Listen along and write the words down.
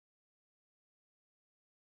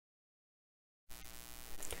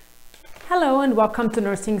Hello and welcome to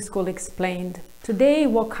Nursing School Explained. Today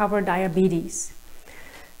we'll cover diabetes.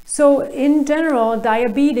 So in general,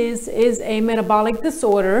 diabetes is a metabolic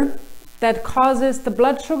disorder that causes the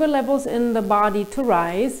blood sugar levels in the body to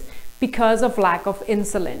rise because of lack of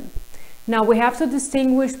insulin. Now we have to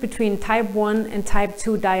distinguish between type 1 and type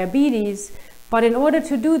 2 diabetes, but in order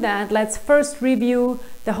to do that, let's first review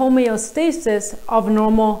the homeostasis of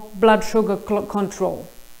normal blood sugar control.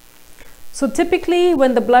 So typically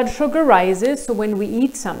when the blood sugar rises, so when we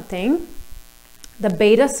eat something, the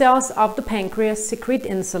beta cells of the pancreas secrete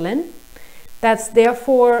insulin. That's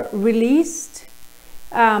therefore released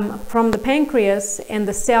from the pancreas, and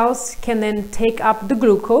the cells can then take up the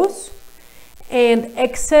glucose, and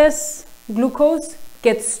excess glucose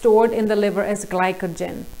gets stored in the liver as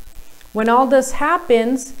glycogen. When all this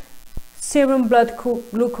happens, serum blood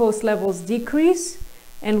glucose levels decrease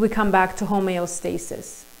and we come back to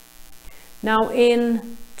homeostasis. Now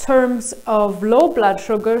in terms of low blood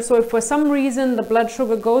sugar, so if for some reason the blood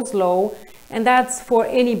sugar goes low, and that's for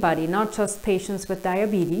anybody, not just patients with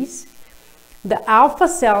diabetes, the alpha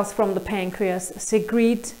cells from the pancreas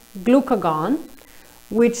secrete glucagon,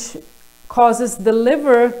 which causes the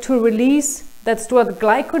liver to release that stored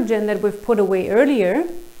glycogen that we've put away earlier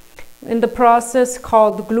in the process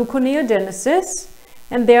called gluconeogenesis,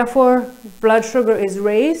 and therefore blood sugar is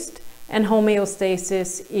raised and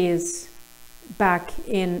homeostasis is back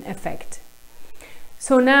in effect.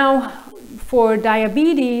 So now for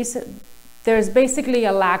diabetes, there's basically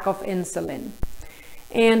a lack of insulin.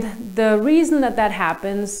 And the reason that that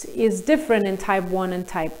happens is different in type 1 and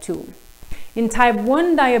type 2. In type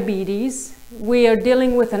 1 diabetes, we are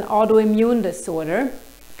dealing with an autoimmune disorder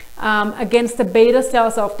against the beta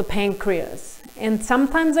cells of the pancreas. And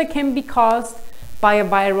sometimes it can be caused by a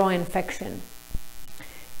viral infection.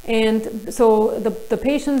 And so the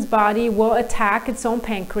patient's body will attack its own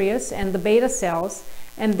pancreas and the beta cells,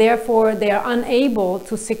 and therefore they are unable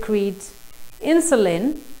to secrete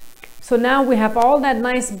insulin. So now we have all that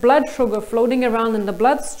nice blood sugar floating around in the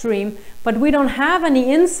bloodstream, but we don't have any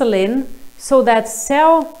insulin, so that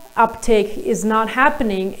cell uptake is not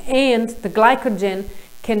happening and the glycogen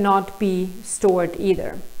cannot be stored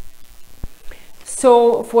either.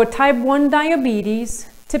 So for type 1 diabetes,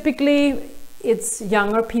 typically it's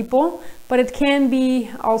younger people, but it can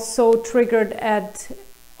be also triggered at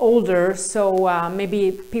older, so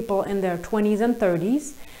maybe people in their 20s and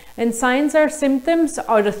 30s. And signs or symptoms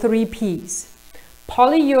are the 3 P's: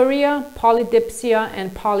 polyuria, polydipsia,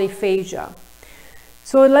 and polyphagia.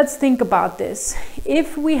 So let's think about this.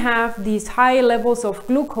 If we have these high levels of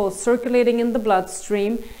glucose circulating in the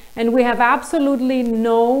bloodstream and we have absolutely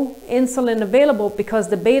no insulin available because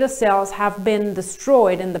the beta cells have been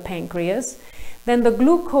destroyed in the pancreas, then the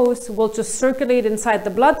glucose will just circulate inside the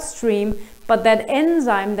bloodstream, but that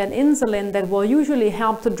enzyme, that insulin that will usually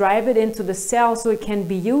help to drive it into the cell so it can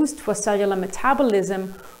be used for cellular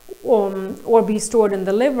metabolism or be stored in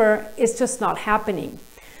the liver, is just not happening.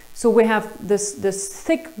 So we have this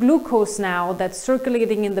thick glucose now that's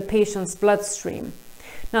circulating in the patient's bloodstream.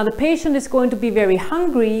 Now the patient is going to be very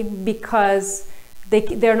hungry because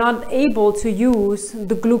they're not able to use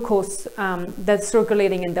the glucose that's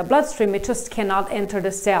circulating in the bloodstream. It just cannot enter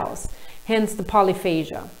the cells, hence the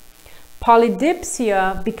polyphagia.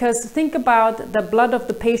 Polydipsia, because think about the blood of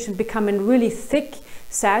the patient becoming really thick,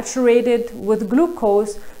 saturated with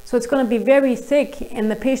glucose, so it's going to be very thick and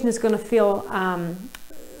the patient is going to feel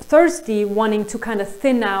thirsty, wanting to kind of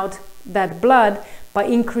thin out that blood by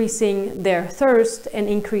increasing their thirst and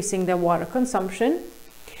increasing their water consumption.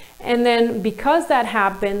 And then because that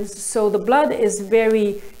happens, so the blood is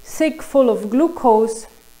very thick, full of glucose,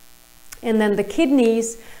 and then the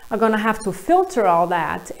kidneys are going to have to filter all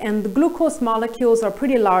that. And the glucose molecules are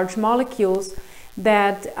pretty large molecules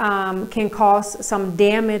that can cause some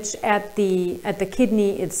damage at the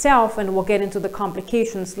kidney itself, and we'll get into the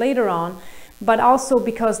complications later on. But also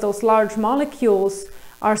because those large molecules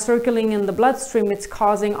are circulating in the bloodstream, it's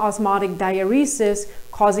causing osmotic diuresis,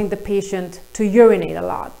 causing the patient to urinate a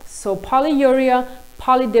lot. So polyuria,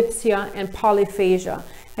 polydipsia, and polyphagia.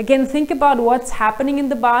 Again, think about what's happening in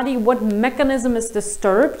the body, what mechanism is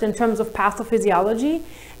disturbed in terms of pathophysiology,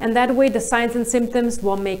 and that way the signs and symptoms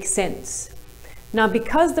will make sense. Now,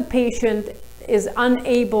 because the patient is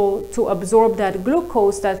unable to absorb that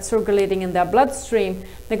glucose that's circulating in their bloodstream,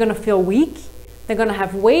 they're going to feel weak, they're going to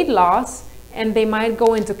have weight loss, and they might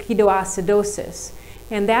go into ketoacidosis.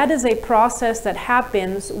 And that is a process that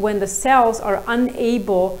happens when the cells are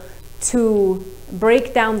unable to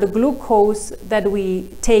break down the glucose that we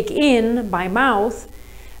take in by mouth,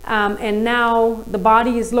 and now the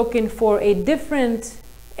body is looking for a different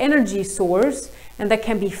energy source, and that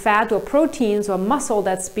can be fat or proteins or muscle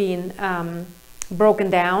that's being broken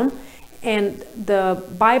down, and the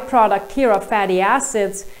byproduct here are fatty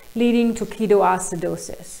acids leading to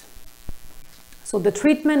ketoacidosis. So the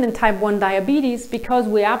treatment in type 1 diabetes, because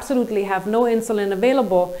we absolutely have no insulin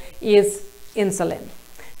available, is insulin.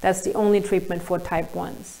 That's the only treatment for type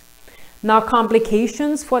 1s. Now,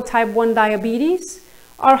 complications for type 1 diabetes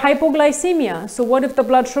are hypoglycemia. So what if the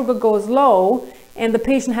blood sugar goes low and the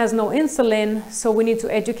patient has no insulin? So we need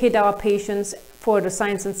to educate our patients for the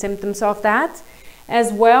signs and symptoms of that,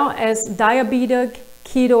 as well as diabetic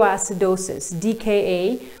ketoacidosis,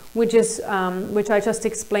 DKA, which I just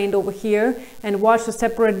explained over here, and watch a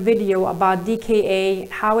separate video about DKA,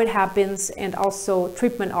 how it happens, and also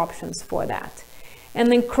treatment options for that.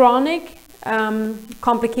 And then chronic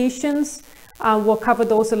complications, we'll cover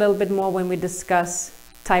those a little bit more when we discuss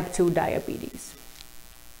type 2 diabetes.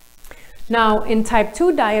 Now, in type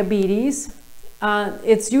 2 diabetes,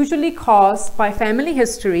 it's usually caused by family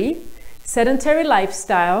history, sedentary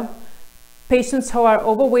lifestyle, patients who are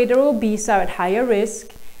overweight or obese are at higher risk,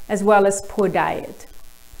 as well as poor diet.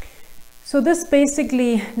 So this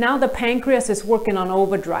basically, now the pancreas is working on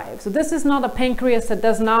overdrive. So this is not a pancreas that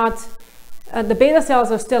does not, the beta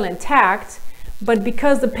cells are still intact, but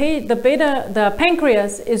because the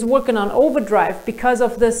pancreas is working on overdrive because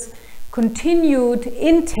of this continued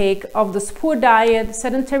intake of this poor diet,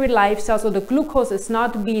 sedentary lifestyle, so the glucose is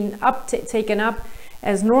not being taken up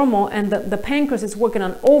as normal, and the pancreas is working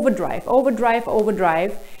on overdrive,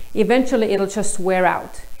 eventually it'll just wear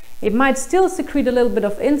out. It might still secrete a little bit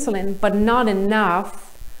of insulin, but not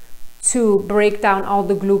enough to break down all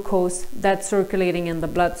the glucose that's circulating in the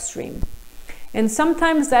bloodstream. And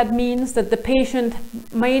sometimes that means that the patient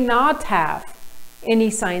may not have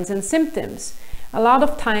any signs and symptoms. A lot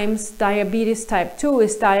of times diabetes type 2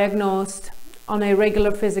 is diagnosed on a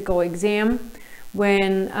regular physical exam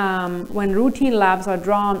when routine labs are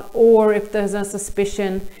drawn, or if there's a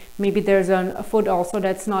suspicion, maybe there's a foot ulcer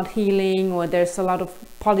that's not healing, or there's a lot of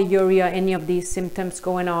polyuria, any of these symptoms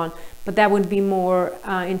going on. But that would be more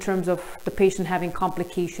in terms of the patient having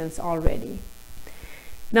complications already.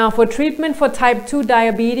 Now, for treatment for type 2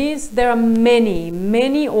 diabetes, there are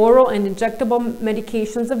many oral and injectable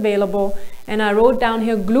medications available. And I wrote down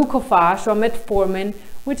here glucophage or metformin,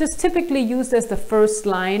 which is typically used as the first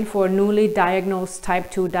line for newly diagnosed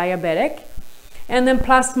type 2 diabetic, and then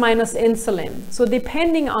plus minus insulin. So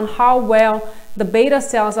depending on how well the beta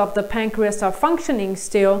cells of the pancreas are functioning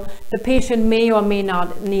still, the patient may or may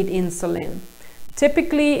not need insulin.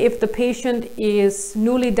 Typically, if the patient is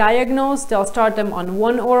newly diagnosed, they'll start them on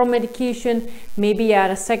one oral medication, maybe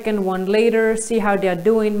add a second one later, see how they're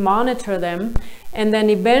doing, monitor them, and then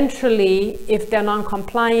eventually, if they're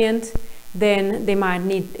non-compliant, then they might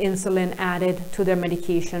need insulin added to their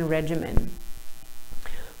medication regimen.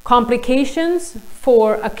 Complications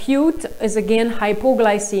for acute is again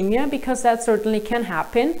hypoglycemia, because that certainly can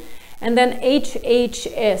happen. And then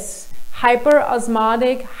HHS,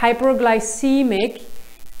 hyperosmotic hyperglycemic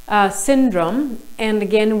syndrome. And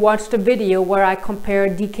again, watch the video where I compare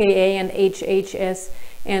DKA and HHS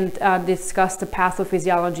and discuss the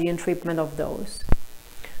pathophysiology and treatment of those.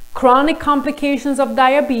 Chronic complications of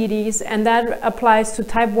diabetes, and that applies to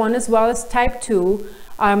type 1 as well as type 2,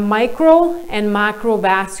 are micro and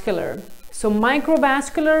macrovascular. So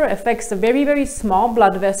microvascular affects the very small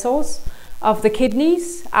blood vessels of the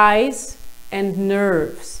kidneys, eyes, and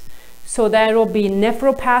nerves. So there will be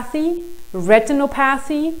nephropathy,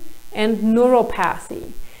 retinopathy, and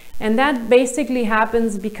neuropathy. And that basically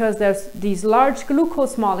happens because there's these large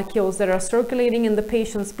glucose molecules that are circulating in the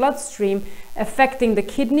patient's bloodstream, affecting the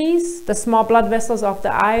kidneys, the small blood vessels of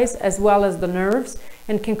the eyes, as well as the nerves,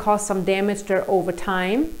 and can cause some damage there over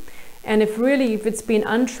time. And if it's been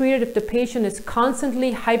untreated, if the patient is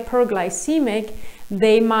constantly hyperglycemic,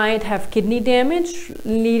 they might have kidney damage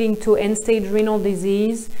leading to end-stage renal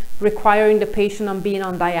disease, requiring the patient on being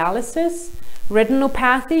on dialysis.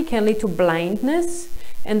 Retinopathy can lead to blindness.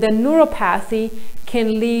 And then neuropathy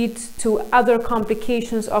can lead to other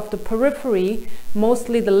complications of the periphery,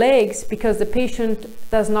 mostly the legs, because the patient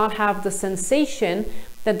does not have the sensation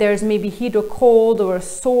that there's maybe heat or cold or a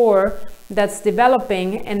sore that's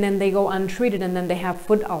developing, and then they go untreated, and then they have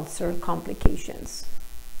foot ulcer complications.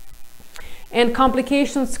 And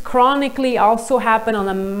complications chronically also happen on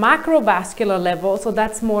a macrovascular level, so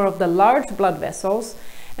that's more of the large blood vessels.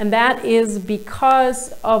 And that is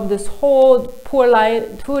because of this whole poor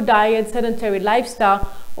diet, sedentary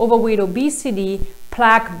lifestyle, overweight, obesity,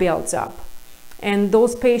 plaque builds up. And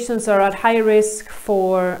those patients are at high risk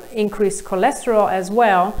for increased cholesterol as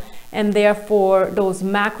well. and therefore those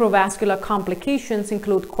macrovascular complications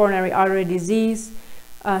include coronary artery disease,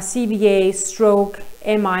 CVA, stroke,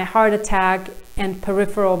 MI, heart attack, and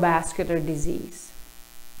peripheral vascular disease.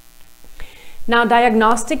 Now,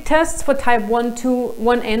 diagnostic tests for type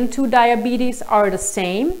 1 and 2 diabetes are the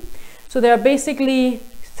same. So there are basically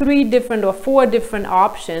 4 different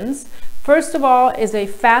options. First of all is a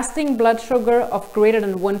fasting blood sugar of greater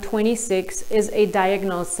than 126 is a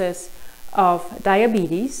diagnosis of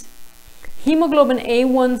diabetes. Hemoglobin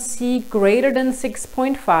A1C greater than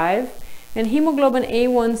 6.5, and hemoglobin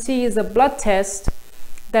A1C is a blood test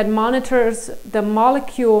that monitors the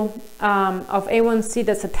molecule of A1C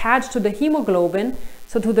that's attached to the hemoglobin,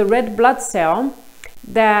 so to the red blood cell,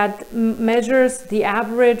 that measures the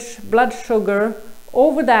average blood sugar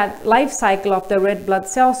over that life cycle of the red blood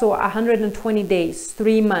cell, so 120 days,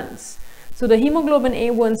 3 months. So the hemoglobin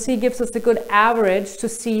A1C gives us a good average to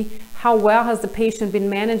see how well has the patient been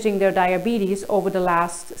managing their diabetes over the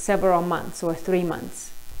last several months or 3 months.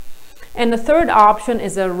 And the third option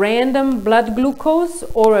is a random blood glucose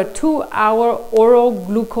or a 2-hour oral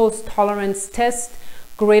glucose tolerance test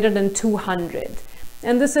greater than 200.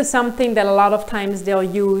 And this is something that a lot of times they'll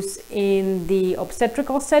use in the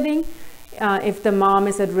obstetrical setting if the mom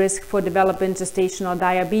is at risk for developing gestational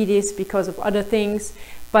diabetes because of other things.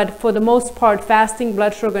 But for the most part, fasting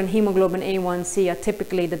blood sugar and hemoglobin A1C are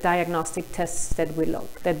typically the diagnostic tests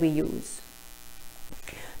that we use.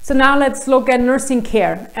 So now let's look at nursing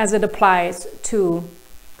care as it applies to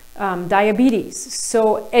diabetes.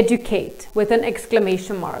 So educate with an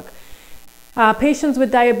exclamation mark. Patients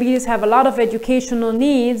with diabetes have a lot of educational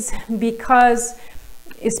needs because,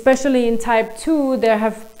 especially in type 2, there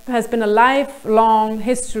has been a lifelong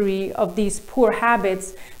history of these poor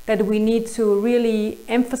habits that we need to really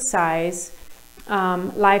emphasize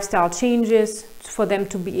lifestyle changes for them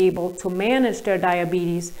to be able to manage their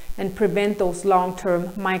diabetes and prevent those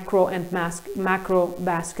long-term micro and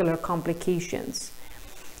macrovascular complications.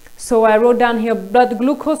 So I wrote down here blood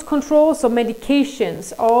glucose control, so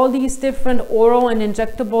medications, all these different oral and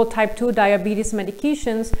injectable type 2 diabetes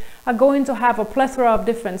medications are going to have a plethora of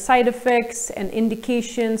different side effects and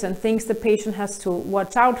indications and things the patient has to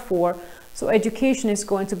watch out for. So education is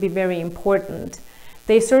going to be very important.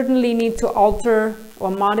 They certainly need to alter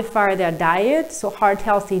or modify their diet, so heart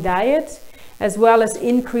healthy diet, as well as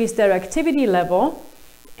increase their activity level.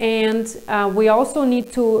 And we also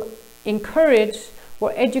need to encourage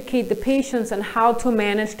or educate the patients on how to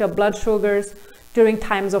manage their blood sugars during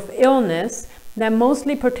times of illness. That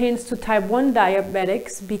mostly pertains to type 1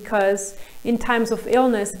 diabetics because in times of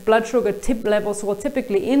illness, blood sugar levels will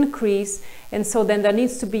typically increase, and so then there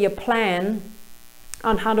needs to be a plan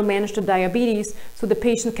on how to manage the diabetes so the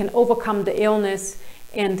patient can overcome the illness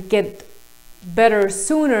and get better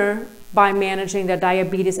sooner by managing their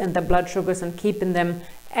diabetes and the blood sugars and keeping them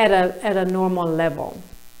at a normal level.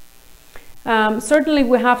 Certainly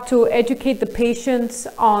we have to educate the patients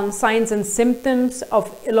on signs and symptoms of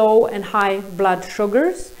low and high blood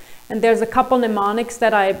sugars. And there's a couple mnemonics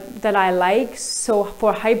that I like. So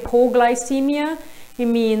for hypoglycemia, it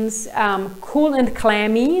means cool and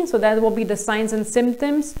clammy. So that will be the signs and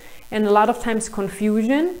symptoms, and a lot of times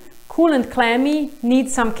confusion. Cool and clammy, need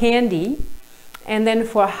some candy. And then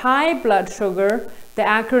for high blood sugar, the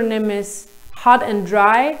acronym is hot and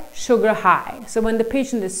dry, sugar high. So when the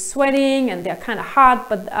patient is sweating and they're kind of hot,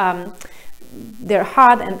 but they're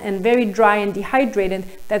hot and very dry and dehydrated,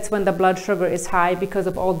 that's when the blood sugar is high because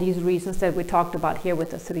of all these reasons that we talked about here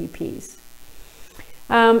with the 3 Ps.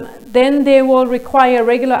 Then they will require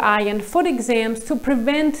regular eye and foot exams to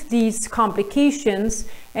prevent these complications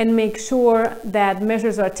and make sure that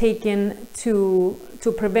measures are taken to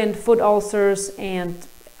prevent foot ulcers and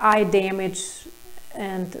eye damage,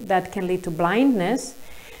 and that can lead to blindness,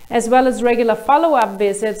 as well as regular follow-up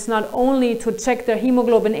visits, not only to check their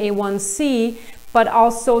hemoglobin A1C, but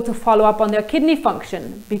also to follow up on their kidney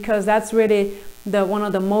function, because that's really one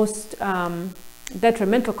of the most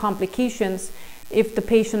detrimental complications. If the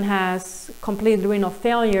patient has complete renal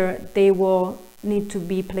failure, they will need to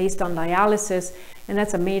be placed on dialysis, and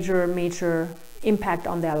that's a major impact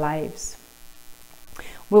on their lives.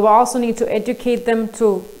 We will also need to educate them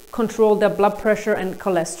to control their blood pressure and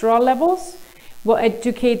cholesterol levels. We'll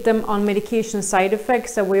educate them on medication side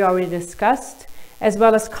effects that we already discussed, as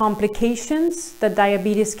well as complications that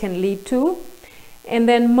diabetes can lead to. And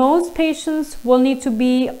then most patients will need to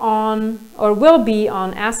be on, or will be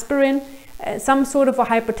on, aspirin, some sort of a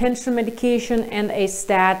hypertension medication, and a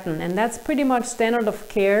statin. And that's pretty much standard of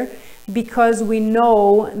care because we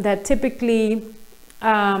know that typically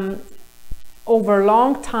over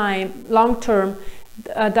long term,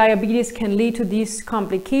 diabetes can lead to these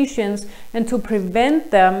complications, and to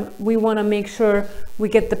prevent them, we want to make sure we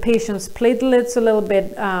get the patient's platelets a little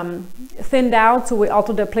bit thinned out, so we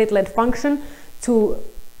alter the platelet function to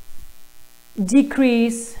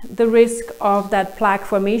decrease the risk of that plaque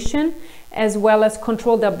formation, as well as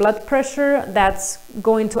control their blood pressure. That's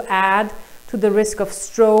going to add to the risk of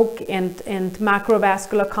stroke and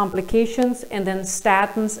macrovascular complications, and then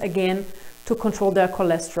statins again to control their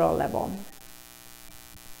cholesterol level.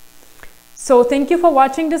 So thank you for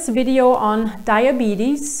watching this video on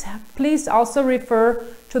diabetes. Please also refer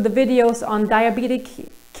to the videos on diabetic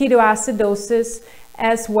ketoacidosis,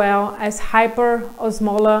 as well as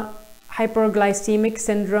hyperosmolar hyperglycemic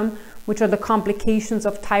syndrome, which are the complications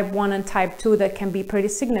of type 1 and type 2 that can be pretty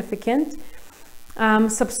significant.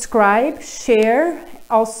 Subscribe, share.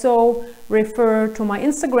 Also refer to my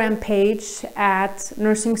Instagram page at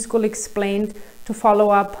Nursing School Explained to follow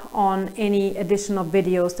up on any additional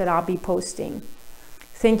videos that I'll be posting.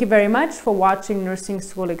 Thank you very much for watching Nursing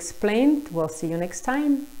School Explained. We'll see you next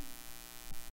time.